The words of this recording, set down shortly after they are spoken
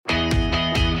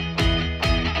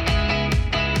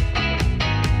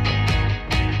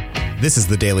This is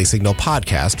the Daily Signal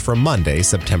podcast for Monday,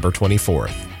 September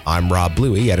 24th. I'm Rob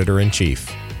Bluey,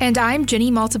 editor-in-chief. And I'm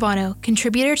Jenny Maltabano,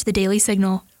 contributor to the Daily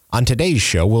Signal. On today's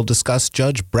show, we'll discuss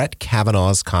Judge Brett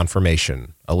Kavanaugh's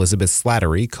confirmation. Elizabeth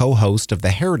Slattery, co-host of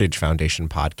the Heritage Foundation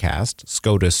podcast,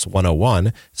 SCOTUS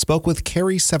 101, spoke with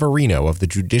Carrie Severino of the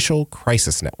Judicial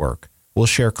Crisis Network. We'll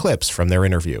share clips from their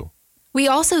interview. We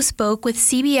also spoke with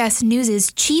CBS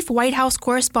News' chief White House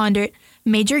correspondent,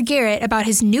 Major Garrett, about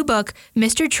his new book,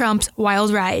 Mr. Trump's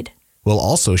Wild Ride. We'll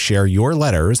also share your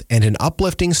letters and an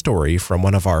uplifting story from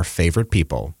one of our favorite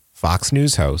people, Fox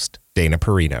News host Dana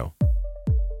Perino.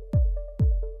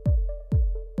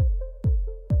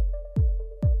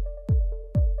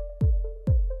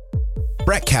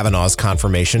 Brett Kavanaugh's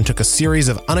confirmation took a series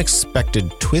of unexpected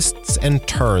twists and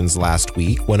turns last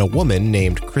week when a woman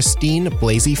named Christine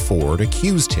Blasey Ford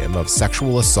accused him of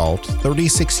sexual assault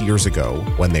 36 years ago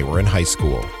when they were in high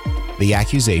school. The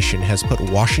accusation has put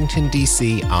Washington,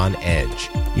 D.C. on edge.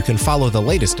 You can follow the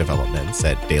latest developments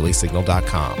at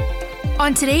dailysignal.com.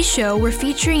 On today's show, we're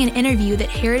featuring an interview that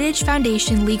Heritage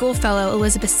Foundation legal fellow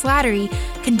Elizabeth Slattery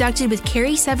conducted with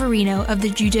Carrie Severino of the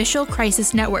Judicial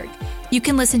Crisis Network. You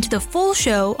can listen to the full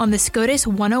show on the SCOTUS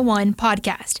 101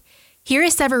 podcast. Here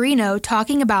is Severino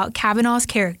talking about Kavanaugh's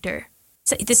character.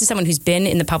 So this is someone who's been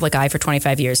in the public eye for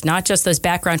 25 years, not just those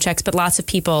background checks, but lots of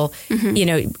people, who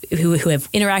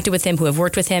have interacted with him, who have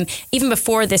worked with him. Even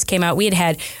before this came out, we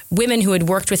had women who had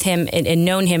worked with him and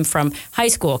known him from high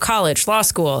school, college, law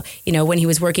school, when he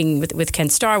was working with Ken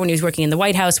Starr, when he was working in the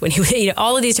White House, when he,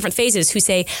 all of these different phases, who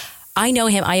say, I know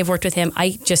him. I have worked with him.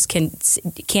 I just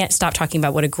can't stop talking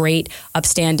about what a great,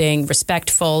 upstanding,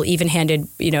 respectful, even-handed,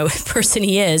 person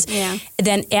he is. Yeah.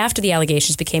 Then after the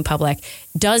allegations became public,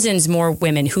 dozens more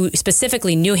women who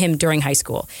specifically knew him during high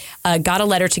school got a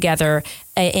letter together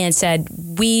and said,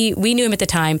 we knew him at the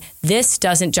time. This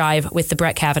doesn't jive with the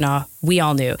Brett Kavanaugh we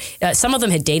all knew. Some of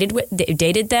them had dated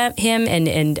him,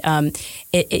 and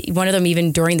one of them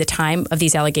even during the time of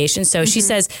these allegations. So she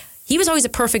says, he was always a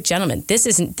perfect gentleman.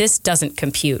 This doesn't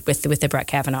compute with the Brett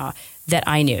Kavanaugh that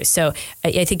I knew. So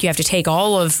I think you have to take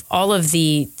all of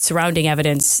the surrounding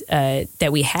evidence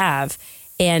that we have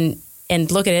and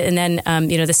look at it, and then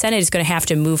the Senate is going to have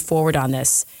to move forward on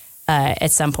this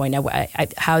at some point. Now,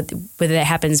 whether that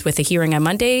happens with a hearing on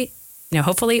Monday,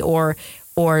 hopefully, or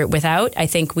without, I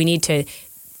think we need to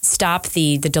stop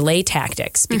the delay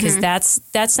tactics, because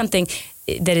that's something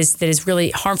that is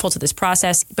really harmful to this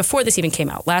process. Before this even came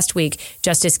out, last week,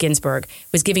 Justice Ginsburg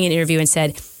was giving an interview and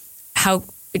said how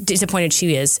disappointed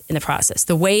she is in the process.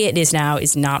 The way it is now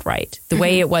is not right. The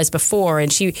way it was before,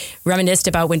 and she reminisced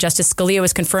about when Justice Scalia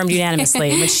was confirmed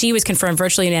unanimously, and when she was confirmed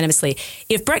virtually unanimously.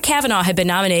 If Brett Kavanaugh had been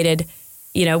nominated,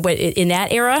 in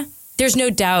that era, there's no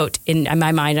doubt in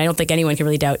my mind, I don't think anyone can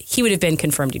really doubt, he would have been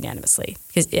confirmed unanimously.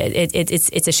 Because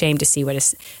it's a shame to see what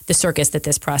is the circus that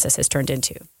this process has turned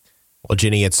into. Well,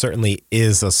 Ginny, it certainly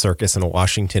is a circus in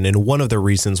Washington, and one of the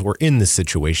reasons we're in this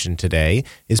situation today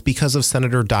is because of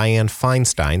Senator Dianne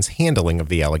Feinstein's handling of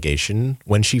the allegation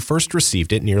when she first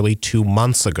received it nearly 2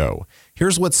 months ago.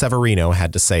 Here's what Severino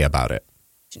had to say about it.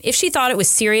 If she thought it was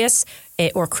serious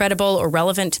or credible or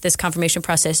relevant to this confirmation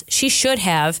process, she should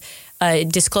have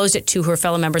disclosed it to her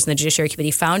fellow members in the Judiciary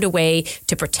Committee, found a way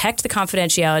to protect the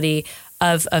confidentiality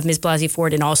of Ms. Blasey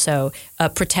Ford and also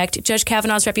protect Judge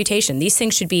Kavanaugh's reputation. These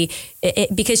things should be,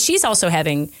 because she's also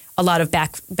having a lot of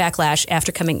backlash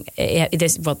after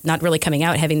not really coming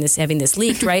out, having this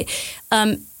leaked, right?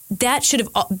 That should have,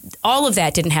 all of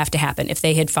that didn't have to happen if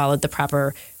they had followed the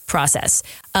proper process.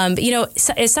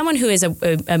 As someone who is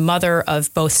a mother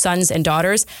of both sons and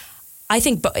daughters, I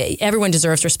think everyone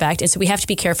deserves respect. And so we have to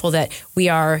be careful that we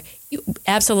are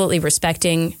absolutely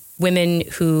respecting women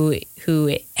who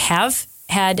have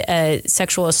had a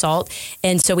sexual assault.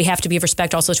 And so we have to give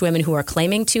respect also to women who are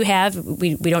claiming to have.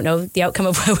 We don't know the outcome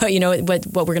of what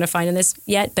we're going to find in this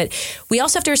yet. But we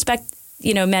also have to respect,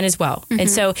 men as well. And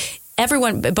so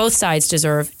both sides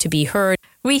deserve to be heard.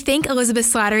 We thank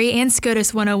Elizabeth Slattery and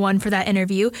SCOTUS 101 for that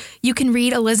interview. You can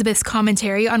read Elizabeth's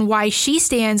commentary on why she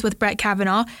stands with Brett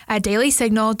Kavanaugh at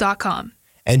dailysignal.com.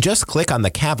 And just click on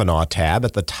the Kavanaugh tab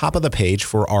at the top of the page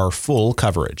for our full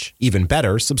coverage. Even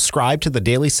better, subscribe to the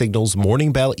Daily Signal's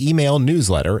Morning Bell email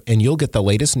newsletter, and you'll get the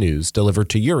latest news delivered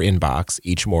to your inbox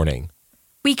each morning.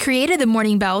 We created the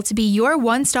Morning Bell to be your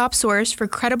one-stop source for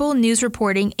credible news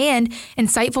reporting and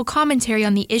insightful commentary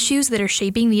on the issues that are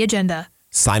shaping the agenda.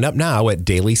 Sign up now at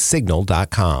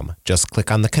dailysignal.com. Just click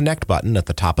on the Connect button at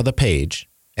the top of the page,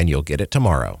 and you'll get it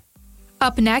tomorrow.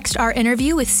 Up next, our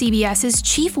interview with CBS's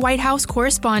chief White House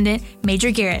correspondent,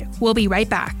 Major Garrett. We'll be right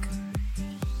back.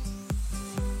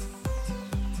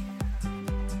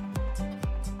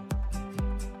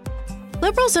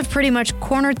 Liberals have pretty much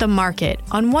cornered the market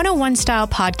on 101-style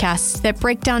podcasts that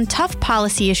break down tough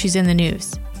policy issues in the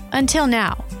news. Until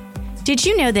now. Did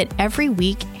you know that every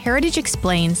week, Heritage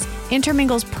Explains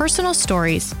intermingles personal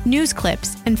stories, news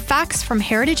clips, and facts from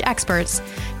Heritage experts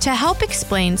to help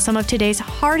explain some of today's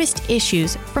hardest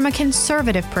issues from a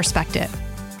conservative perspective?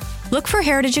 Look for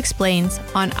Heritage Explains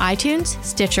on iTunes,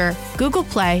 Stitcher, Google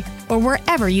Play, or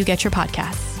wherever you get your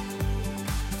podcasts.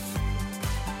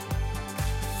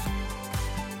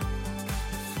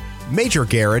 Major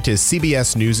Garrett is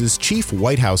CBS News' chief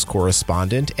White House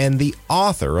correspondent and the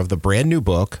author of the brand new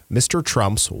book, Mr.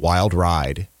 Trump's Wild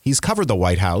Ride. He's covered the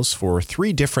White House for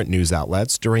 3 different news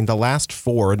outlets during the last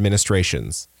 4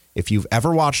 administrations. If you've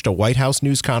ever watched a White House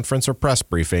news conference or press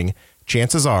briefing,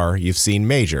 chances are you've seen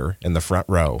Major in the front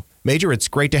row. Major, it's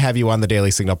great to have you on the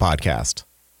Daily Signal podcast.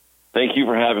 Thank you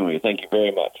for having me. Thank you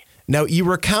very much. Now, you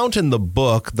recount in the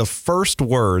book the first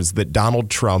words that Donald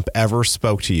Trump ever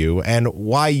spoke to you and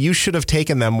why you should have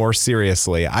taken them more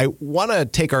seriously. I want to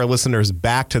take our listeners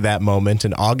back to that moment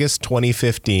in August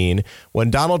 2015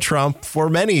 when Donald Trump, for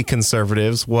many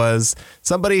conservatives, was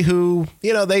somebody who,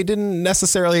 they didn't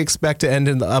necessarily expect to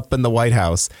end up in the White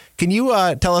House. Can you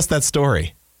tell us that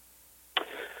story?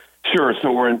 Sure.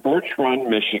 So we're in Birch Run,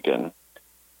 Michigan.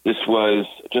 This was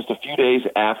just a few days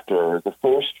after the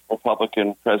first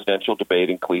Republican presidential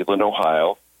debate in Cleveland,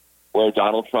 Ohio, where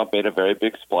Donald Trump made a very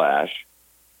big splash,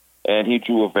 and he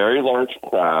drew a very large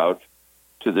crowd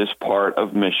to this part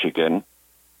of Michigan.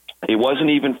 It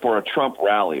wasn't even for a Trump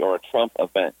rally or a Trump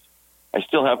event. I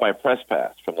still have my press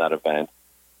pass from that event.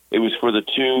 It was for the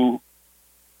 2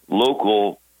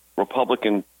 local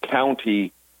Republican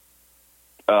county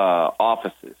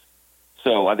offices.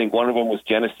 So I think one of them was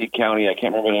Genesee County. I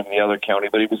can't remember the name of the other county,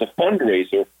 but it was a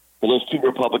fundraiser for those 2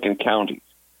 Republican counties.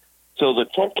 So the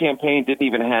Trump campaign didn't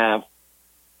even have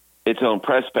its own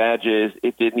press badges.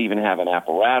 It didn't even have an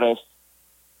apparatus.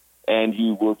 And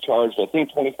you were charged, I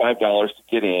think, $25 to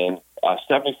get in, $75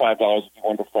 if you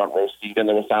wanted a front row seat, and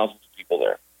there were thousands of people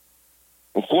there.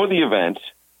 Before the event,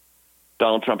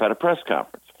 Donald Trump had a press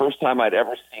conference. First time I'd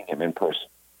ever seen him in person,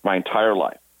 my entire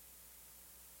life.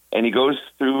 And he goes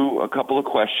through a couple of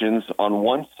questions on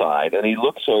one side, and he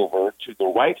looks over to the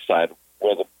right side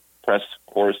where the press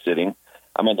corps is sitting.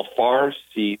 I'm on the far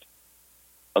seat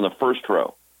on the first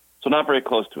row, so not very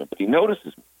close to him. But he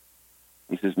notices me.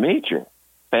 He says, "Major,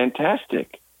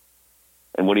 fantastic."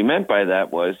 And what he meant by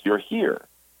that was, "You're here.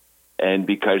 And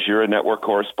because you're a network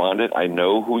correspondent, I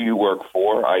know who you work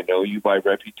for. I know you by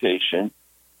reputation.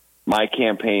 My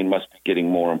campaign must be getting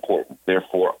more important.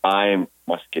 Therefore, I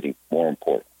must getting more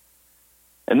important."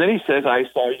 And then he says, "I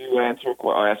saw you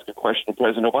ask a question to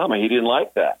President Obama. He didn't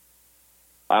like that.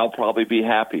 I'll probably be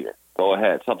happier. Go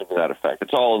ahead," something to that effect.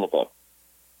 It's all in the book.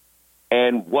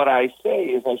 And what I say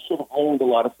is I should have learned a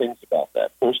lot of things about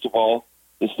that. First of all,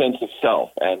 the sense of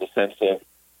self and the sense of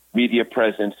media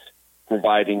presence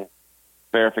providing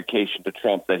verification to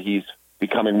Trump that he's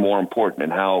becoming more important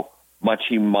and how much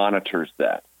he monitors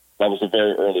that. That was a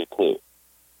very early clue.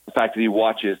 The fact that he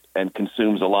watches and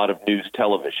consumes a lot of news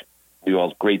television. We knew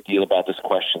a great deal about this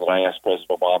question that I asked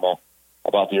President Obama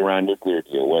about the Iran nuclear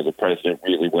deal, where the president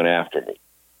really went after me.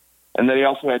 And then he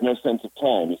also had no sense of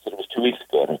time. He said it was 2 weeks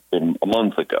ago. It had been a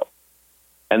month ago.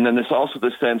 And then there's also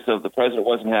the sense of the president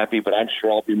wasn't happy, but I'm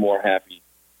sure I'll be more happy,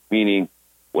 meaning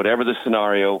whatever the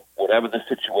scenario, whatever the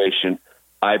situation,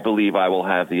 I believe I will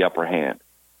have the upper hand.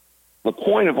 The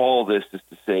point of all of this is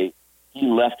to say he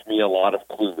left me a lot of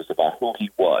clues about who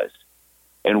he was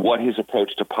and what his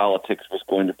approach to politics was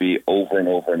going to be over and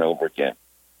over and over again.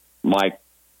 My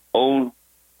own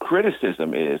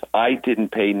criticism is I didn't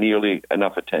pay nearly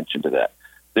enough attention to that.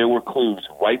 There were clues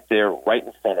right there, right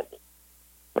in front of me,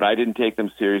 but I didn't take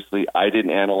them seriously. I didn't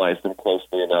analyze them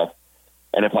closely enough.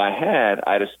 And if I had,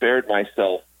 I'd have spared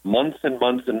myself months and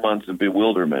months and months of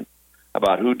bewilderment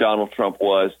about who Donald Trump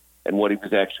was and what he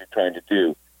was actually trying to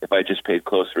do if I just paid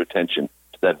closer attention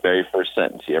to that very first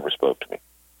sentence he ever spoke to me.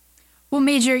 Well,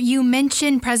 Major, you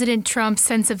mentioned President Trump's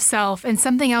sense of self, and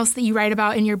something else that you write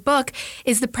about in your book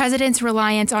is the president's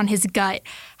reliance on his gut.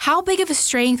 How big of a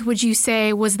strength would you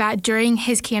say was that during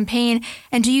his campaign,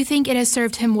 and do you think it has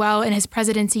served him well in his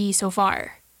presidency so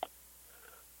far?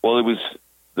 Well, it was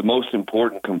the most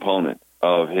important component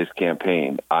of his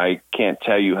campaign. I can't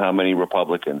tell you how many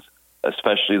Republicans,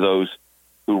 especially those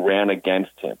who ran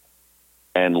against him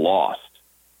and lost,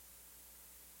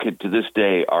 could to this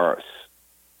day are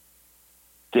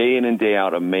day in and day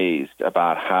out amazed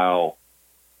about how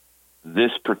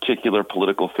this particular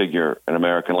political figure in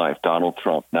American life, Donald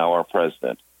Trump, now our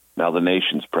president, now the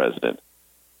nation's president,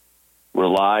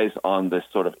 relies on this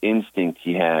sort of instinct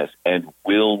he has and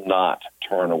will not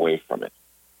turn away from it.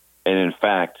 And in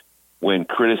fact, when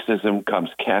criticism comes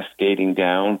cascading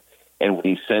down and when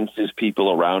he senses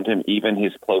people around him, even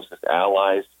his closest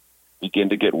allies, begin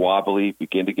to get wobbly,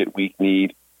 begin to get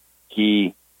weak-kneed,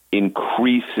 he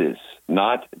increases,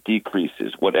 not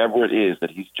decreases, whatever it is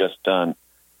that he's just done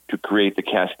to create the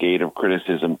cascade of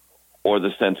criticism or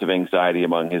the sense of anxiety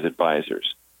among his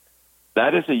advisors.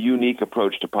 That is a unique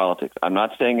approach to politics. I'm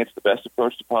not saying it's the best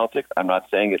approach to politics. I'm not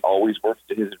saying it always works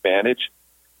to his advantage,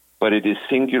 but it is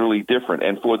singularly different.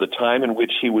 And for the time in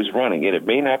which he was running, and it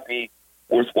may not be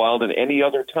worthwhile at any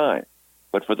other time,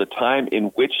 but for the time in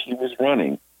which he was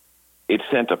running, it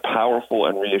sent a powerful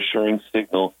and reassuring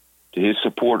signal to his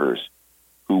supporters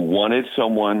who wanted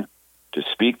someone to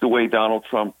speak the way Donald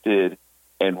Trump did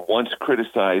and once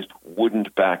criticized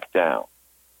wouldn't back down.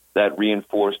 That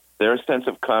reinforced their sense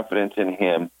of confidence in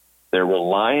him, their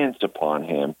reliance upon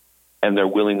him, and their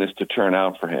willingness to turn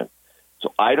out for him.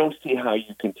 So I don't see how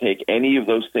you can take any of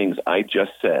those things I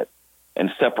just said and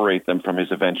separate them from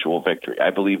his eventual victory. I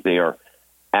believe they are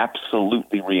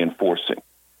absolutely reinforcing.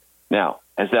 Now,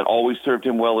 has that always served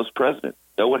him well as president?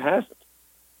 No, it hasn't.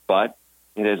 But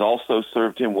it has also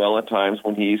served him well at times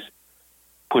when he's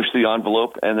pushed the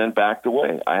envelope and then backed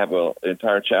away. I have an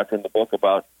entire chapter in the book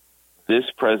about this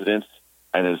president's,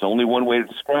 and there's only one way to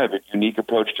describe it, unique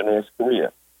approach to North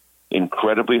Korea.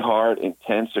 Incredibly hard,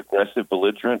 intense, aggressive,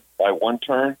 belligerent by one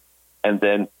turn, and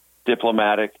then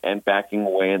diplomatic and backing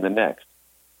away in the next.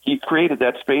 He created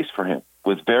that space for him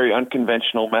with very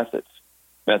unconventional methods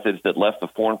that left the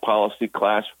foreign policy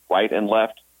class, right and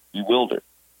left, bewildered.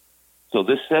 So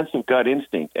this sense of gut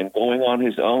instinct and going on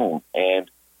his own and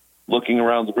looking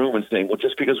around the room and saying, well,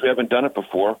 just because we haven't done it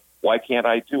before, why can't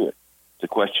I do it? It's a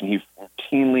question he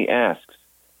routinely asks,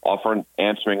 often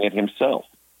answering it himself.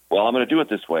 Well, I'm going to do it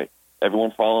this way.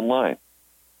 Everyone fall in line.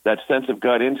 That sense of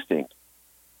gut instinct,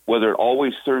 whether it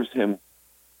always serves him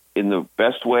in the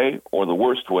best way or the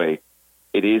worst way,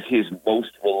 it is his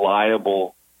most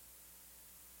reliable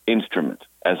instrument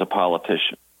as a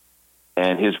politician.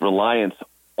 And his reliance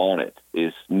on it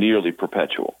is nearly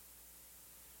perpetual.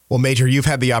 Well, Major, you've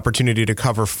had the opportunity to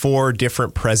cover 4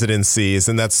 different presidencies,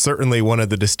 and that's certainly one of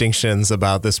the distinctions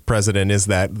about this president is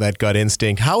that gut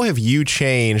instinct. How have you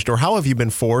changed, or how have you been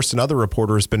forced, and other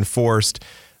reporters been forced,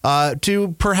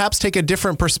 to perhaps take a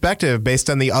different perspective based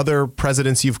on the other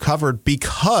presidents you've covered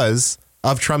because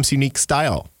of Trump's unique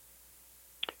style?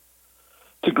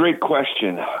 It's a great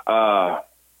question. I'm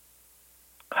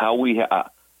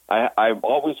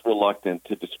always reluctant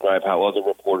to describe how other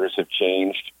reporters have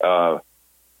changed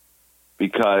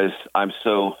because I'm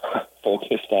so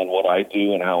focused on what I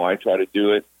do and how I try to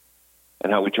do it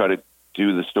and how we try to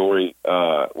do the story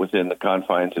within the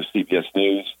confines of CBS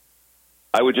News.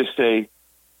 I would just say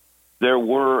there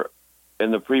were,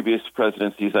 in the previous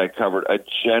presidencies I covered, a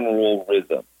general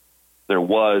rhythm. There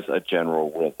was a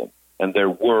general rhythm, and there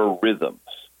were rhythms.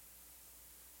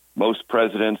 Most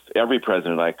presidents, every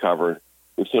president I covered,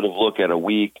 would sort of look at a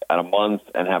week, at a month,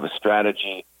 and have a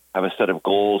strategy, have a set of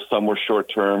goals. Some were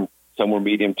short-term, some were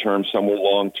medium-term, some were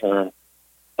long-term.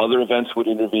 Other events would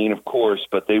intervene, of course,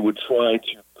 but they would try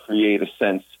to create a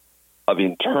sense of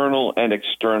internal and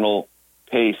external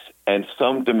pace and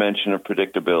some dimension of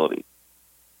predictability.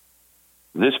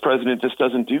 This president just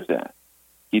doesn't do that.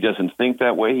 He doesn't think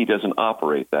that way. He doesn't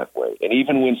operate that way. And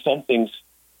even when some things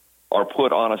are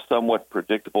put on a somewhat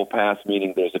predictable path,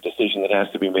 meaning there's a decision that has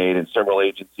to be made and several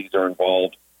agencies are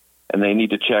involved and they need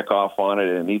to check off on it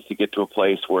and it needs to get to a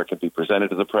place where it can be presented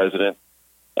to the president,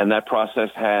 and that process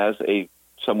has a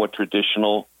somewhat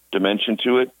traditional dimension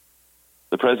to it,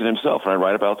 the president himself, and I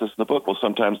write about this in the book, will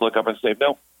sometimes look up and say,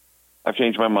 no, I've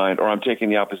changed my mind, or I'm taking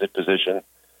the opposite position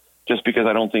just because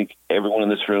I don't think everyone in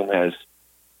this room has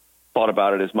thought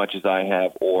about it as much as I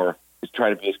have or is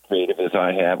trying to be as creative as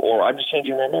I have, or I'm just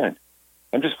changing my mind.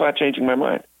 I'm just flat changing my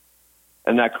mind.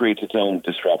 And that creates its own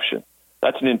disruption.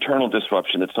 That's an internal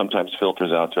disruption that sometimes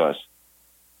filters out to us.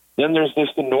 Then there's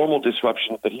the normal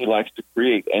disruption that he likes to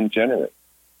create and generate.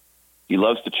 He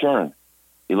loves to churn.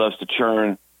 He loves to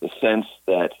churn the sense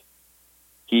that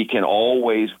he can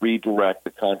always redirect the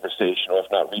conversation, or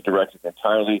if not redirect it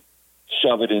entirely,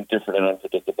 shove it in different and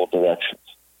unpredictable directions.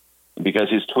 And because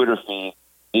his Twitter feed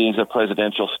is a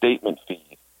presidential statement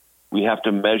feed, we have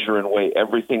to measure and weigh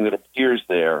everything that appears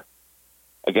there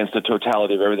against the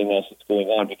totality of everything else that's going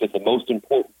on, because the most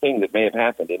important thing that may have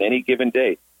happened in any given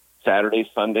day, Saturday,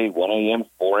 Sunday, 1 a.m.,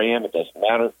 4 a.m., it doesn't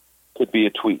matter, could be a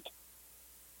tweet.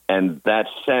 And that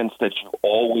sense that you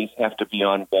always have to be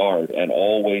on guard and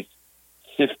always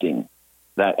sifting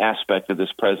that aspect of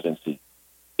this presidency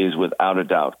is without a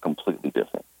doubt completely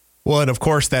different. Well, and of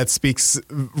course, that speaks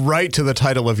right to the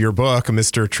title of your book,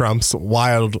 Mr. Trump's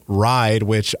Wild Ride,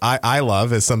 which I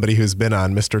love as somebody who's been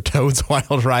on Mr. Toad's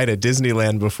Wild Ride at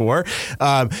Disneyland before.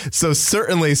 So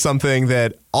certainly something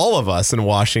that all of us in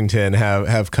Washington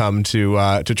have come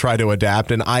to try to adapt.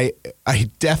 And I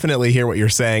definitely hear what you're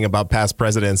saying about past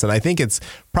presidents. And I think it's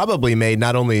probably made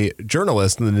not only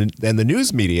journalists and the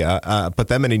news media put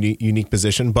them in a unique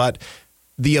position, but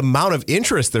the amount of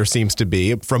interest there seems to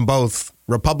be from both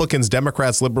Republicans,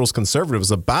 Democrats, liberals, conservatives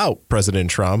about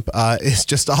President Trump is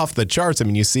just off the charts. I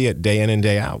mean, you see it day in and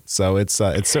day out. So it's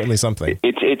certainly something.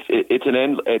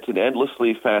 It's an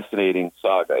endlessly fascinating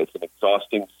saga. It's an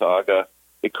exhausting saga.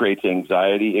 It creates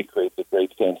anxiety. It creates a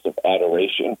great sense of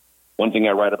adoration. One thing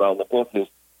I write about in the book is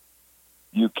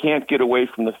you can't get away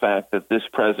from the fact that this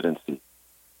presidency,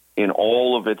 in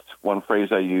all of its, one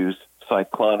phrase I use,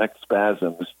 cyclonic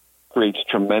spasms, creates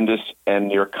tremendous and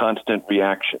near constant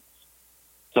reactions.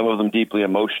 Some of them deeply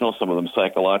emotional, some of them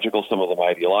psychological, some of them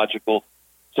ideological,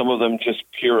 some of them just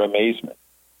pure amazement.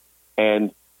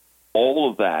 And all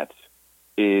of that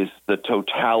is the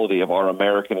totality of our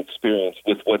American experience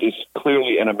with what is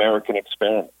clearly an American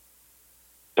experiment.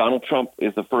 Donald Trump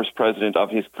is the first president of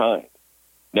his kind,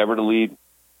 never to lead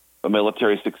a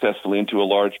military successfully into a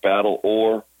large battle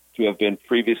or to have been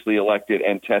previously elected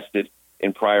and tested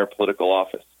in prior political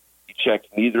office. He checked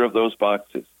neither of those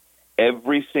boxes.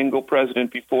 Every single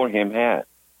president before him had.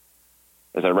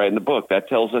 As I write in the book, that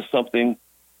tells us something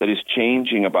that is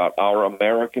changing about our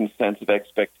American sense of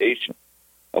expectation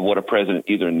of what a president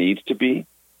either needs to be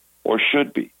or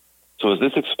should be. So as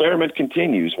this experiment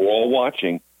continues, we're all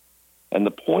watching, and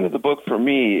the point of the book for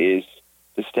me is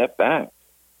to step back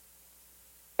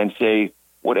and say,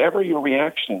 whatever your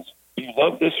reactions, you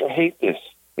love this or hate this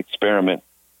experiment,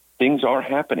 things are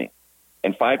happening.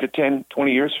 And 5 to 10,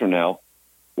 20 years from now,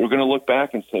 we're going to look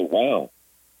back and say, wow,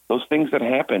 those things that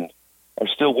happened are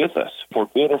still with us, for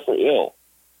good or for ill.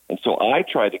 And so I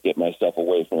tried to get myself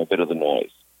away from a bit of the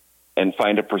noise and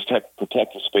find a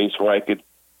protective space where I could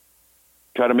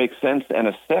try to make sense and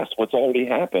assess what's already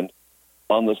happened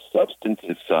on the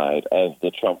substantive side of the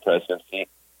Trump presidency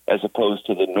as opposed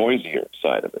to the noisier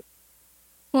side of it.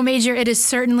 Well, Major, it is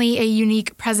certainly a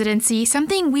unique presidency.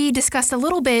 Something we discussed a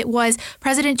little bit was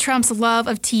President Trump's love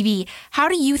of TV. How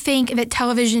do you think that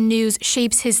television news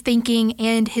shapes his thinking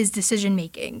and his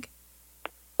decision-making?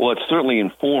 Well, it certainly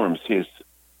informs his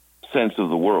sense of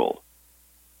the world.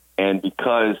 And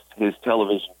because his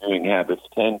television viewing habits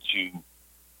tend to,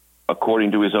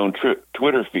 according to his own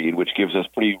Twitter feed, which gives us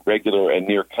pretty regular and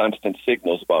near constant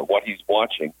signals about what he's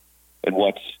watching and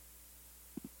what's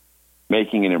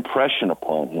making an impression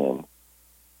upon him,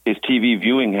 his TV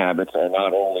viewing habits are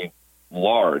not only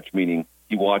large, meaning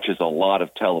he watches a lot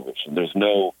of television. There's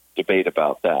no debate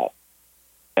about that.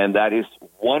 And that is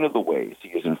one of the ways he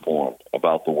is informed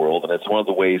about the world, and it's one of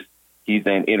the ways he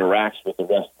then interacts with the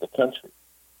rest of the country.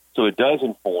 So it does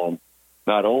inform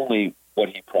not only what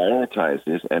he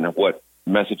prioritizes and what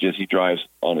messages he drives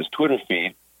on his Twitter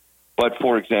feed, but,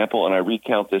 for example, and I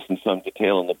recount this in some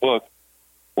detail in the book,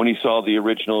 when he saw the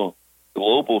original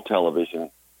global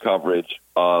television coverage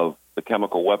of the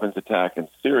chemical weapons attack in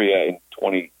Syria in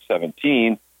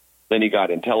 2017. Then he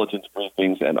got intelligence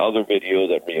briefings and other video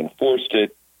that reinforced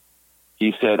it.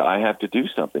 He said, I have to do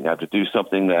something. I have to do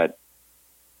something that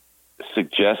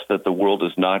suggests that the world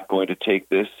is not going to take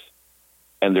this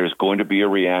and there's going to be a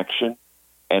reaction,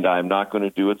 and I'm not going to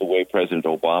do it the way President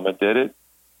Obama did it.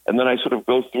 And then I sort of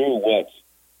go through what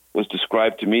was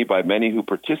described to me by many who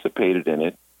participated in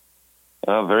it,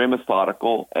 a very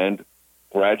methodical and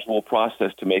gradual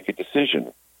process to make a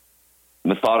decision.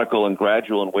 Methodical and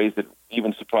gradual in ways that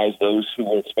even surprised those who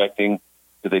were expecting,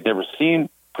 because they'd never seen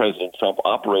President Trump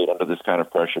operate under this kind of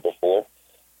pressure before.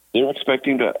 They were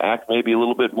expecting to act maybe a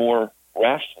little bit more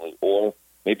rationally or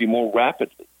maybe more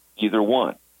rapidly, either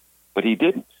one. But he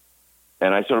didn't.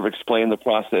 And I sort of explain the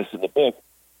process in the book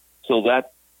so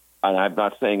that, and I'm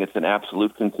not saying it's an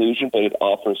absolute conclusion, but it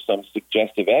offers some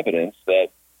suggestive evidence that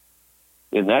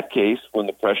in that case, when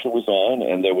the pressure was on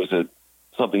and there was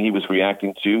something he was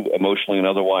reacting to emotionally and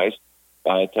otherwise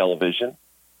via television,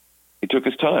 he took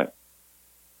his time,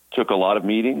 took a lot of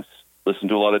meetings, listened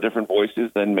to a lot of different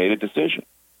voices, then made a decision,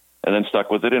 and then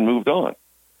stuck with it and moved on.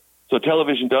 So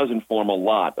television does inform a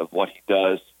lot of what he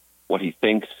does, what he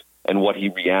thinks, and what he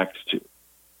reacts to.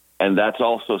 And that's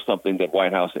also something that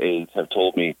White House aides have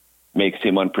told me makes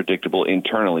him unpredictable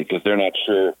internally, because they're not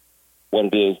sure what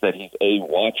it is that he's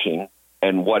watching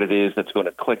and what it is that's going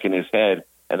to click in his head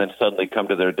and then suddenly come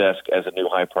to their desk as a new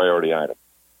high priority item.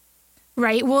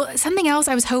 Right. Well, something else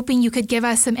I was hoping you could give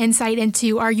us some insight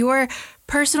into are your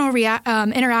personal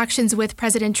interactions with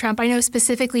President Trump. I know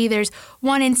specifically there's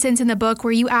one instance in the book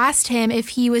where you asked him if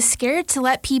he was scared to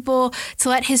let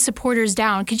his supporters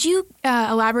down. Could you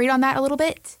elaborate on that a little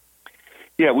bit?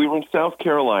 Yeah, we were in South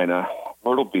Carolina,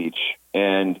 Myrtle Beach,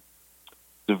 and it's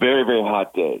a very, very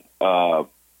hot day.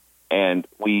 And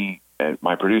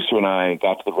my producer and I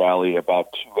got to the rally about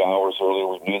 2 hours earlier.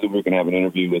 We knew that we were going to have an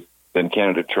interview with then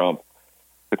candidate Trump.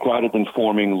 The crowd had been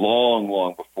forming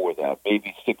long before that,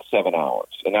 maybe 6-7 hours.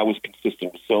 And that was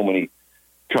consistent with so many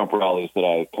Trump rallies that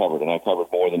I covered. And I covered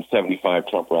more than 75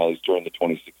 Trump rallies during the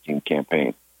 2016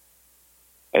 campaign.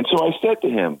 And so I said to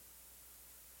him,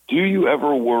 do you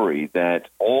ever worry that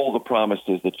all the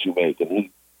promises that you make, and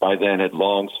he by then had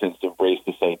long since embraced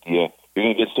this idea, you're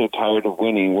going to get so tired of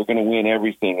winning, we're going to win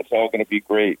everything, it's all going to be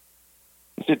great.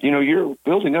 He said, you're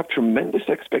building up tremendous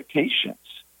expectations.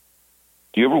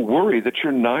 Do you ever worry that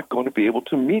you're not going to be able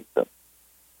to meet them?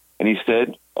 And he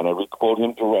said, and I quote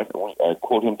him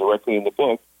directly in the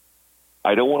book,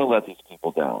 I don't want to let these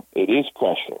people down. It is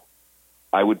pressure.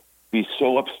 I would be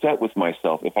so upset with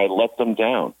myself if I let them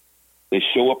down. They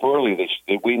show up early.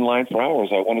 They wait in line for hours.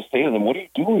 I want to say to them, what are you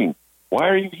doing? Why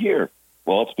are you here?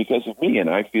 Well, it's because of me, and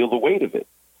I feel the weight of it.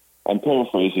 I'm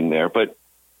paraphrasing there, but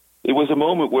it was a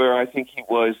moment where I think he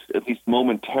was at least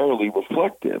momentarily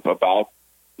reflective about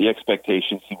the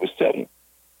expectations he was setting.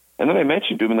 And then I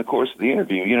mentioned to him in the course of the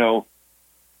interview,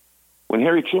 when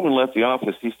Harry Truman left the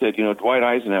office, he said, Dwight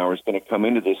Eisenhower is going to come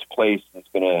into this place and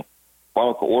he's going to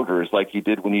bark orders like he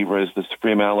did when he was the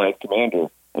Supreme Allied Commander.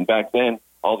 And back then,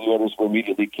 all the orders were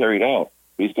immediately carried out.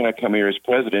 He's going to come here as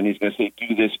president. He's going to say,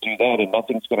 do this, do that, and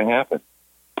nothing's going to happen.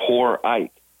 Poor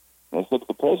Ike. And I said to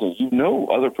the president,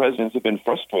 other presidents have been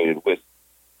frustrated with,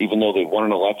 even though they won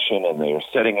an election and they're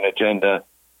setting an agenda,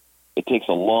 it takes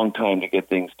a long time to get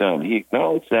things done. He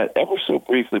acknowledged that ever so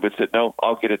briefly, but said, no,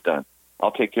 I'll get it done.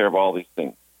 I'll take care of all these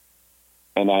things.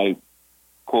 And I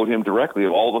quote him directly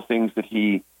of all the things that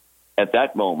he, at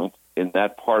that moment, in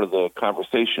that part of the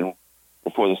conversation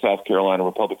before the South Carolina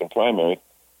Republican primary,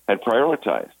 had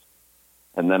prioritized.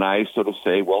 And then I sort of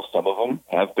say, well, some of them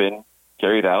have been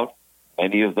carried out.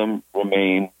 Many of them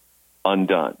remain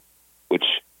undone, which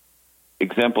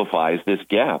exemplifies this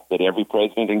gap that every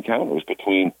president encounters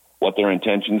between what their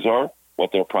intentions are,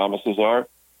 what their promises are,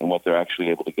 and what they're actually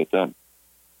able to get done.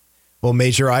 Well,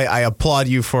 Major, I applaud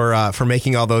you for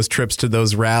making all those trips to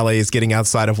those rallies, getting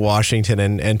outside of Washington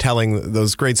and telling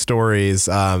those great stories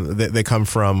that come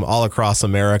from all across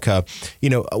America.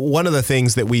 One of the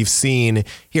things that we've seen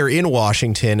here in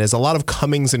Washington is a lot of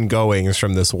comings and goings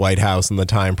from this White House in the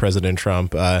time President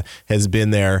Trump has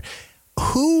been there.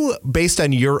 Who, based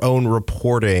on your own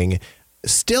reporting,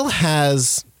 still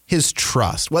has his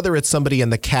trust, whether it's somebody in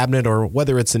the cabinet or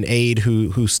whether it's an aide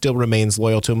who still remains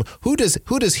loyal to him? Who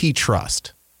does he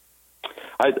trust?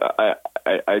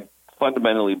 I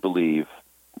fundamentally believe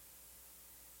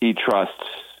he trusts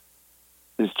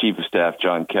his chief of staff,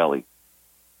 John Kelly.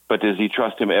 But does he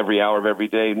trust him every hour of every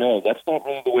day? No, that's not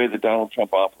really the way that Donald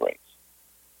Trump operates.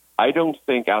 I don't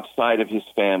think outside of his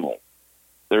family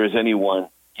there is anyone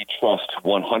he trusts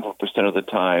 100% of the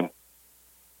time,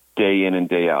 day in and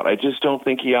day out. I just don't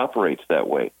think he operates that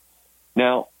way.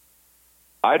 Now,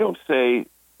 I don't say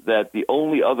that the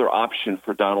only other option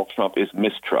for Donald Trump is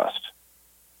mistrust.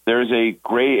 There's a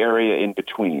gray area in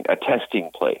between, a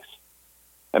testing place.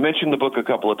 I mentioned in the book a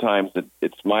couple of times that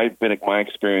it's been my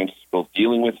experience both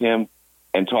dealing with him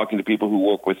and talking to people who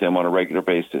work with him on a regular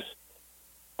basis,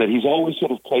 that he's always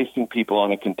sort of placing people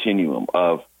on a continuum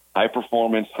of high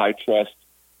performance, high trust,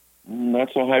 not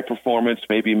so high performance,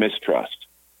 maybe mistrust.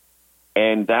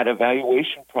 And that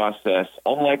evaluation process,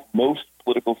 unlike most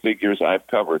political figures I've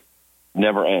covered,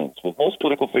 never ends. With most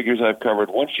political figures I've covered,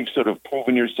 once you've sort of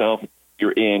proven yourself,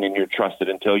 you're in and you're trusted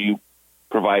until you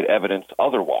provide evidence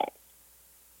otherwise.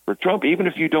 For Trump, even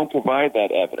if you don't provide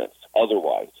that evidence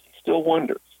otherwise, he still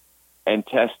wonders and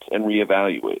tests and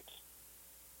reevaluates.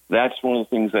 That's one of the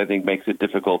things I think makes it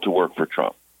difficult to work for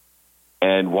Trump,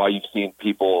 and why you've seen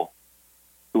people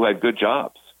who had good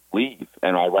jobs leave.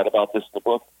 And I write about this in the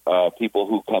book. People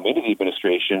who come into the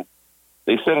administration,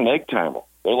 they set an egg timer.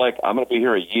 They're like, I'm going to be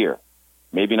here a year,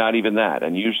 maybe not even that.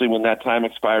 And usually when that time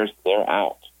expires, they're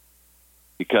out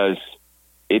because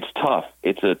it's tough.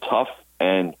 It's a tough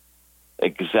and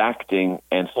exacting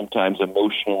and sometimes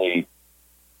emotionally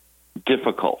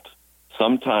difficult,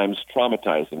 sometimes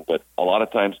traumatizing, but a lot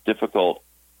of times difficult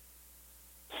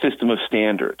system of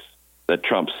standards that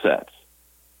Trump sets.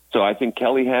 So I think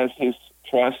Kelly has his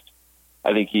trust.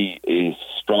 I think he is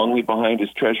strongly behind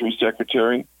his Treasury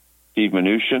Secretary, Steve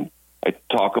Mnuchin. I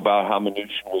talk about how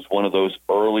Mnuchin was one of those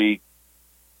early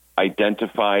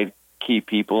identified key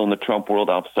people in the Trump world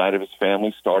outside of his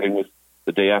family, starting with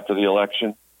the day after the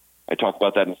election. I talk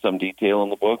about that in some detail in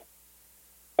the book.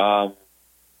 But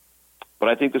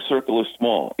I think the circle is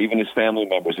small. Even his family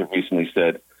members have recently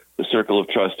said the circle of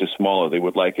trust is smaller. They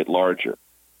would like it larger.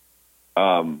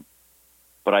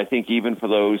 But I think even for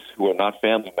those who are not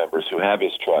family members who have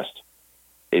his trust,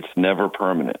 it's never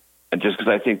permanent. And just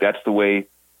because I think that's the way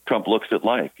Trump looks at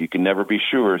life, you can never be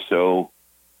sure, so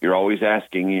you're always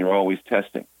asking and you're always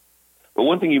testing. But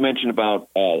one thing you mentioned about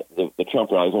the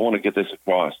Trump rallies, I want to get this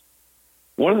across.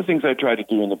 One of the things I try to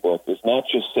do in the book is not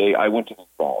just say I went to these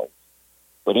rallies,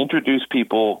 but introduce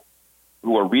people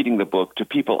who are reading the book to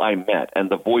people I met and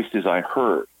the voices I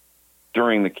heard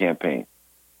during the campaign,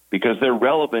 because they're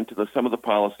relevant to some of the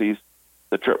policies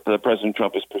that President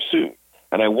Trump has pursued.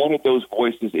 And I wanted those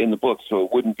voices in the book so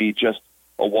it wouldn't be just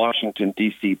a Washington,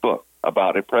 D.C. book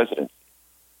about a presidency.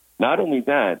 Not only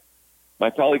that,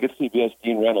 my colleague at CBS,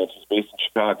 Dean Reynolds, who's based in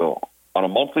Chicago, on a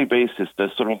monthly basis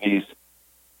does sort of these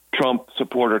Trump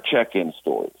supporter check-in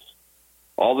stories.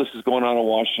 All this is going on in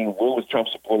Washington. We're with Trump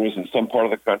supporters in some part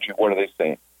of the country. What are they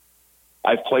saying?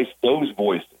 I've placed those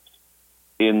voices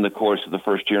in the course of the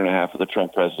first year and a half of the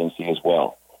Trump presidency as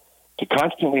well, to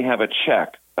constantly have a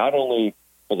check, not only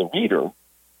for the reader,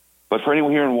 but for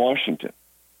anyone here in Washington,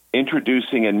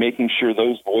 introducing and making sure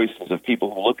those voices of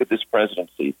people who look at this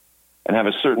presidency and have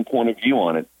a certain point of view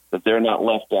on it, that they're not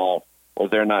left out or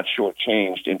they're not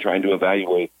shortchanged in trying to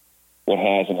evaluate what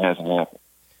has and hasn't happened.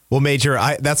 Well, Major,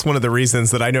 that's one of the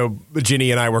reasons that I know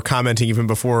Ginny and I were commenting even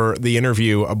before the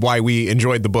interview of why we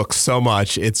enjoyed the book so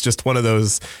much. It's just one of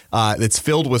those it's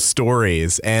filled with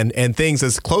stories and things.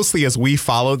 As closely as we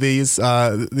follow these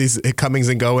comings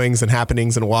and goings and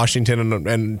happenings in Washington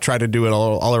and try to do it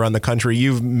all around the country,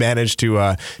 you've managed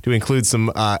to include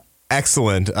some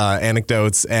excellent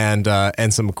anecdotes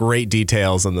and some great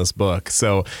details in this book.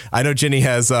 So I know Ginny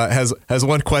has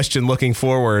one question looking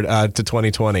forward to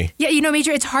 2020. Yeah,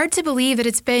 Major, it's hard to believe that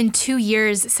it's been 2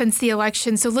 years since the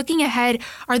election. So looking ahead,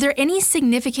 are there any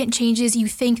significant changes you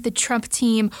think the Trump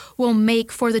team will make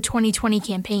for the 2020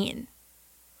 campaign?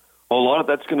 Well, a lot of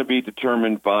that's going to be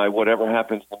determined by whatever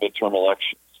happens in the midterm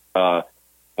elections. Now,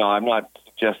 I'm not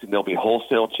suggesting there'll be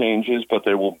wholesale changes, but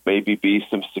there will maybe be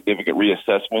some significant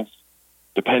reassessments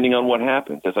depending on what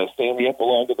happens. As I say in the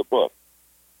epilogue of the book,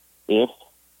 if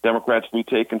Democrats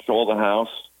retake control of the House,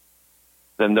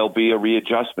 then there'll be a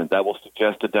readjustment. That will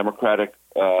suggest a Democratic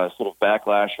sort of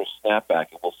backlash or snapback.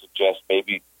 It will suggest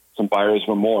maybe some buyer's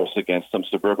remorse against some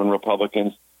suburban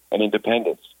Republicans and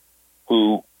independents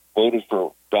who voted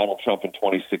for Donald Trump in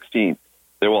 2016.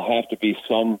 There will have to be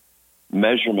some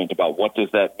measurement about what does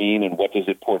that mean and what does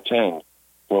it portend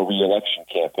for a re-election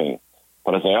campaign.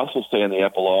 But as I also say in the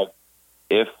epilogue,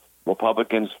 if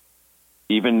Republicans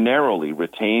even narrowly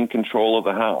retain control of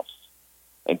the House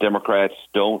and Democrats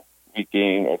don't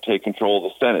regain or take control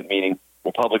of the Senate, meaning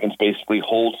Republicans basically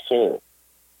hold serve,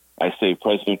 I say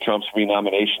President Trump's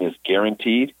renomination is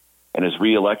guaranteed and his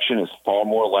re-election is far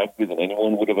more likely than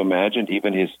anyone would have imagined,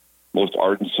 even his most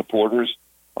ardent supporters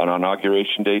on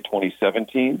Inauguration Day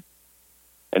 2017.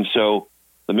 And so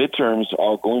the midterms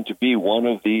are going to be one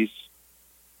of these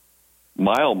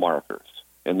mile markers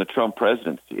in the Trump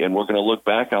presidency. And we're going to look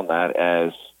back on that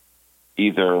as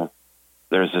either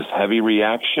there's this heavy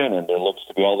reaction and there looks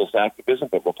to be all this activism,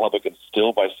 but Republicans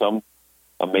still, by some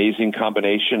amazing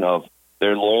combination of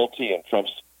their loyalty and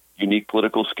Trump's unique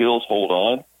political skills, hold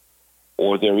on,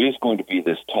 or there is going to be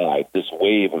this tide, this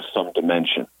wave of some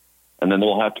dimension. And then there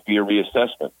will have to be a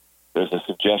reassessment. There's a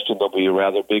suggestion there'll be a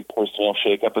rather big personnel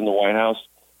shakeup in the White House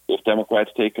if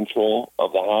Democrats take control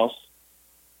of the House.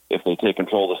 If they take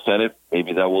control of the Senate,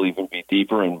 maybe that will even be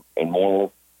deeper and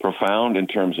more profound in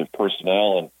terms of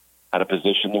personnel and how to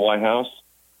position the White House.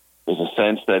 There's a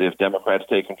sense that if Democrats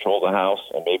take control of the House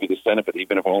and maybe the Senate, but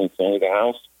even if it's only the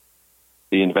House,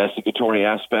 the investigatory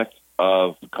aspect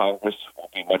of Congress will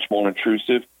be much more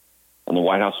intrusive, and the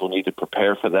White House will need to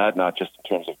prepare for that, not just in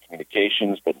terms of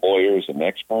communications, but lawyers and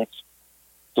experts.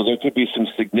 So there could be some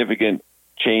significant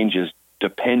changes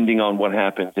depending on what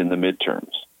happens in the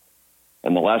midterms.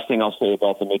 And the last thing I'll say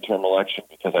about the midterm election,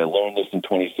 because I learned this in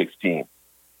 2016,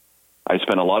 I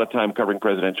spent a lot of time covering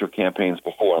presidential campaigns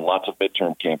before and lots of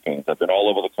midterm campaigns. I've been all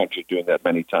over the country doing that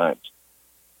many times.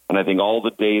 And I think all the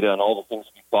data and all the things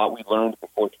we thought we learned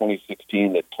before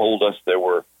 2016 that told us there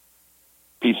were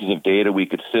pieces of data we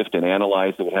could sift and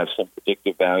analyze that would have some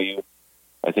predictive value,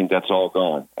 I think that's all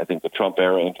gone. I think the Trump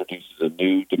era introduces a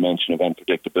new dimension of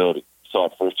unpredictability. We saw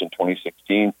it first in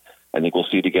 2016. I think we'll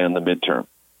see it again in the midterm.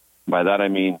 By that I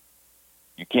mean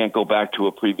you can't go back to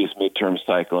a previous midterm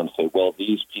cycle and say, well,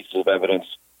 these pieces of evidence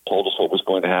told us what was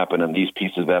going to happen, and these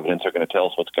pieces of evidence are going to tell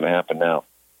us what's going to happen now.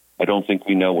 I don't think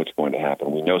we know what's going to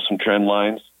happen. We know some trend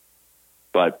lines,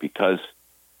 but because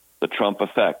the Trump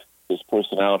effect, his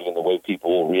personality and the way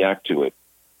people will react to it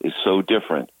is so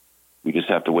different, we just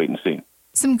have to wait and see.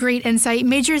 Some great insight.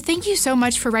 Major, thank you so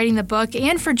much for writing the book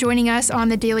and for joining us on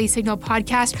the Daily Signal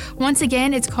podcast. Once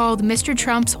again, it's called Mr.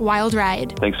 Trump's Wild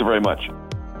Ride. Thanks so very much.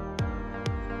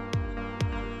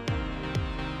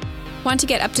 Want to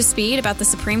get up to speed about the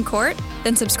Supreme Court?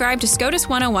 Then subscribe to SCOTUS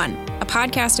 101, a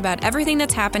podcast about everything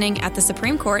that's happening at the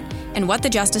Supreme Court and what the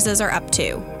justices are up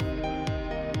to.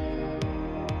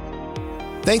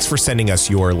 Thanks for sending us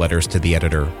your letters to the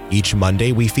editor. Each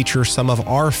Monday, we feature some of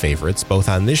our favorites, both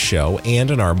on this show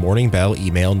and in our Morning Bell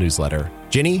email newsletter.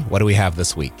 Ginny, what do we have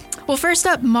this week? Well, first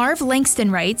up, Marv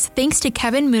Langston writes, thanks to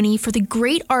Kevin Mooney for the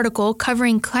great article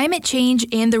covering climate change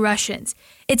and the Russians.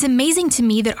 It's amazing to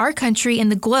me that our country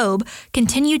and the globe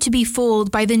continue to be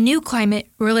fooled by the new climate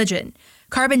religion.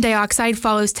 Carbon dioxide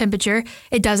follows temperature.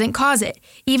 It doesn't cause it.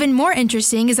 Even more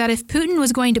interesting is that if Putin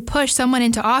was going to push someone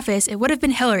into office, it would have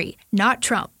been Hillary, not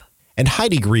Trump. And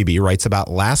Heidi Grebe writes about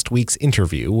last week's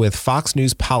interview with Fox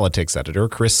News politics editor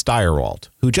Chris Stirewalt,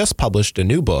 who just published a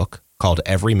new book called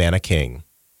Every Man a King.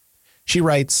 She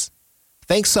writes,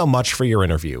 "Thanks so much for your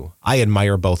interview. I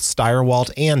admire both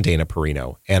Stirewalt and Dana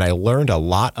Perino, and I learned a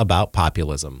lot about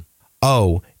populism.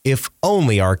 Oh, if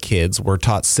only our kids were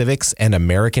taught civics and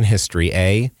American history,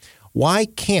 eh? Why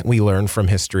can't we learn from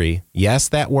history? Yes,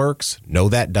 that works. No,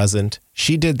 that doesn't.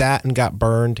 She did that and got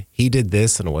burned. He did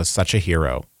this and was such a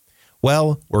hero.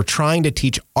 Well, we're trying to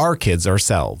teach our kids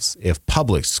ourselves if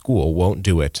public school won't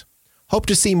do it. Hope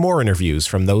to see more interviews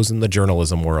from those in the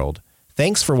journalism world.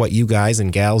 Thanks for what you guys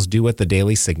and gals do at the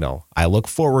Daily Signal. I look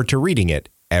forward to reading it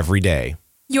every day."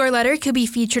 Your letter could be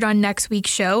featured on next week's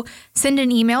show. Send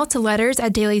an email to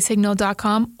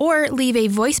letters@dailysignal.com or leave a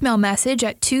voicemail message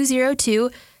at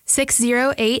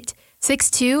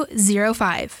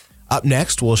 202-608-6205. Up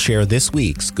next, we'll share this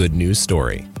week's good news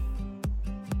story.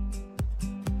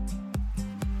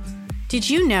 Did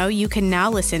you know you can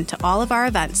now listen to all of our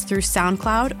events through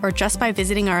SoundCloud or just by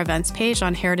visiting our events page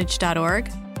on heritage.org?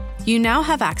 You now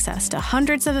have access to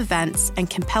hundreds of events and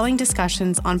compelling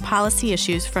discussions on policy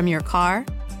issues from your car,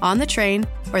 on the train,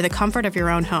 or the comfort of your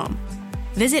own home.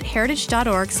 Visit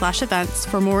heritage.org/events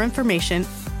for more information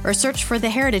or search for the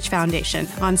Heritage Foundation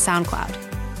on SoundCloud.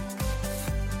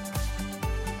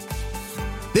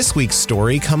 This week's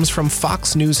story comes from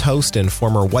Fox News host and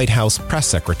former White House press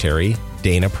secretary,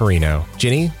 Dana Perino.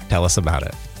 Ginny, tell us about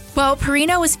it. Well,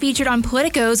 Perino was featured on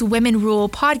Politico's Women Rule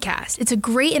podcast. It's a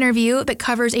great interview that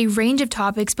covers a range of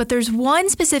topics, but there's one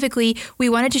specifically we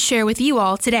wanted to share with you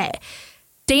all today.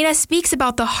 Dana speaks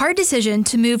about the hard decision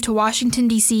to move to Washington,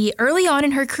 D.C. early on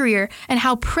in her career and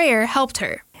how prayer helped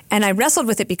her. And I wrestled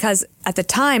with it because at the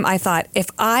time I thought, if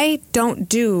I don't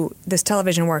do this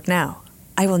television work now,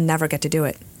 I will never get to do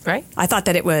it. Right. I thought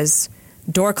that it was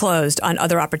door closed on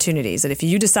other opportunities, that if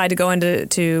you decide to go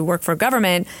to work for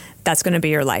government, that's going to be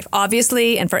your life.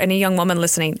 Obviously, and for any young woman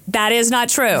listening, that is not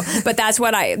true. But that's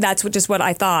just what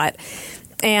I thought.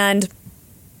 And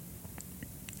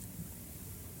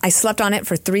I slept on it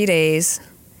for 3 days.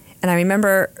 And I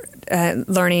remember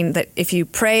learning that if you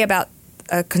pray about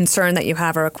a concern that you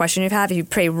have or a question you have, if you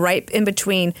pray right in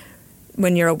between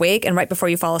when you're awake and right before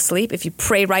you fall asleep, if you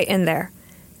pray right in there,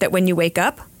 that when you wake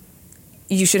up,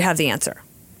 you should have the answer.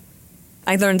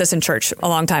 I learned this in church a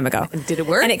long time ago. Did it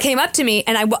work? And it came up to me,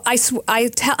 and I'm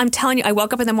telling you, I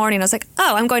woke up in the morning, and I was like,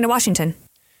 oh, I'm going to Washington.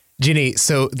 Ginny,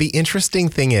 so the interesting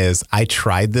thing is I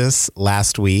tried this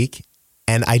last week,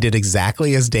 and I did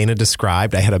exactly as Dana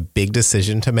described. I had a big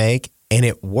decision to make, and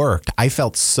it worked. I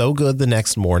felt so good the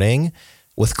next morning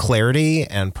with clarity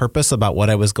and purpose about what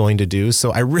I was going to do.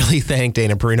 So I really thank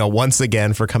Dana Perino once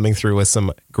again for coming through with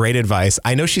some great advice.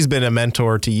 I know she's been a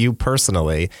mentor to you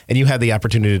personally, and you had the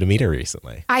opportunity to meet her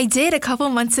recently. I did. A couple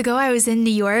months ago, I was in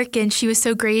New York, and she was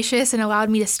so gracious and allowed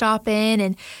me to stop in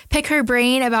and pick her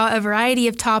brain about a variety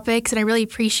of topics, and I really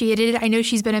appreciated it. I know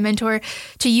she's been a mentor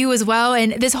to you as well.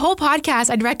 And this whole podcast,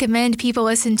 I'd recommend people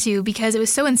listen to because it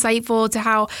was so insightful to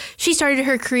how she started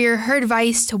her career, her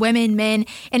advice to women, men,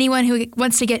 anyone who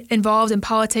wants to get involved in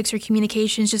politics or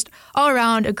communications, just all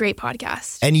around a great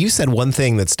podcast. And you said one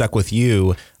thing that stuck with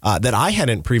you that I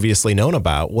hadn't previously known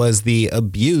about was the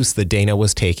abuse that Dana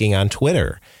was taking on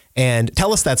Twitter. And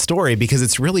tell us that story because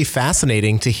it's really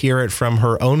fascinating to hear it from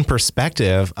her own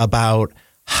perspective about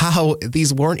how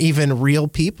these weren't even real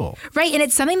people. Right. And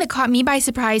it's something that caught me by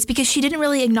surprise because she didn't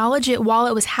really acknowledge it while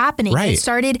it was happening. Right. It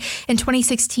started in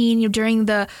 2016, during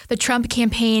the Trump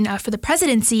campaign for the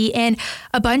presidency. And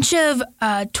a bunch of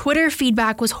Twitter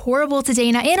feedback was horrible to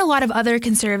Dana and a lot of other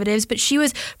conservatives. But she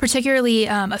was particularly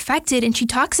affected. And she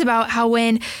talks about how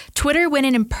when Twitter went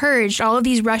in and purged all of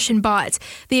these Russian bots,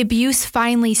 the abuse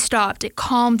finally stopped. It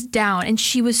calmed down. And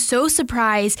she was so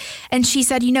surprised. And she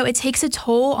said, it takes a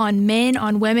toll on men,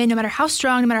 on women, no matter how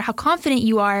strong, no matter how confident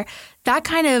you are. That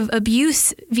kind of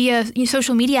abuse via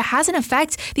social media has an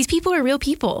effect. These people are real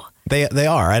people. They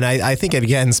are. And I think it,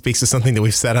 again, speaks to something that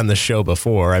we've said on the show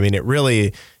before. I mean, it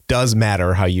really does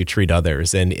matter how you treat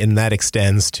others. And that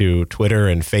extends to Twitter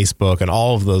and Facebook and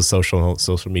all of those social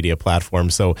media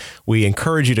platforms. So we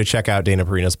encourage you to check out Dana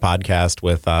Perino's podcast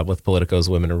with Politico's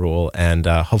Women Rule. And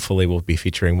hopefully we'll be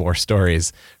featuring more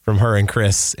stories from her and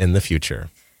Chris in the future.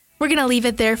 We're going to leave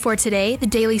it there for today. The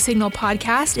Daily Signal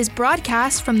podcast is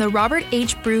broadcast from the Robert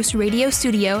H. Bruce Radio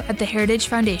Studio at the Heritage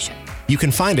Foundation. You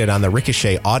can find it on the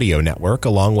Ricochet Audio Network,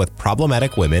 along with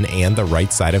Problematic Women and The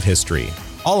Right Side of History.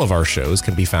 All of our shows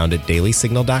can be found at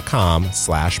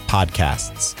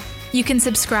dailysignal.com/podcasts. You can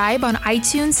subscribe on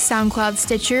iTunes, SoundCloud,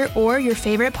 Stitcher, or your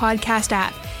favorite podcast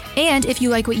app. And if you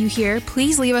like what you hear,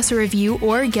 please leave us a review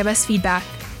or give us feedback.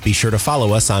 Be sure to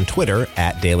follow us on Twitter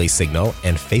 @Daily Signal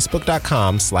and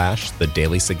Facebook.com/The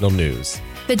Daily Signal News.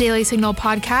 The Daily Signal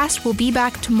podcast will be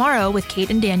back tomorrow with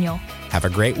Kate and Daniel. Have a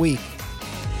great week.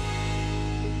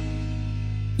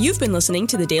 You've been listening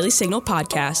to the Daily Signal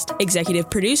podcast, executive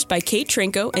produced by Kate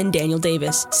Trinko and Daniel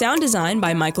Davis. Sound design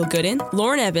by Michael Gooden,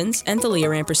 Lauren Evans, and Thalia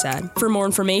Rampersad. For more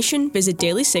information, visit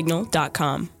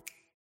dailysignal.com.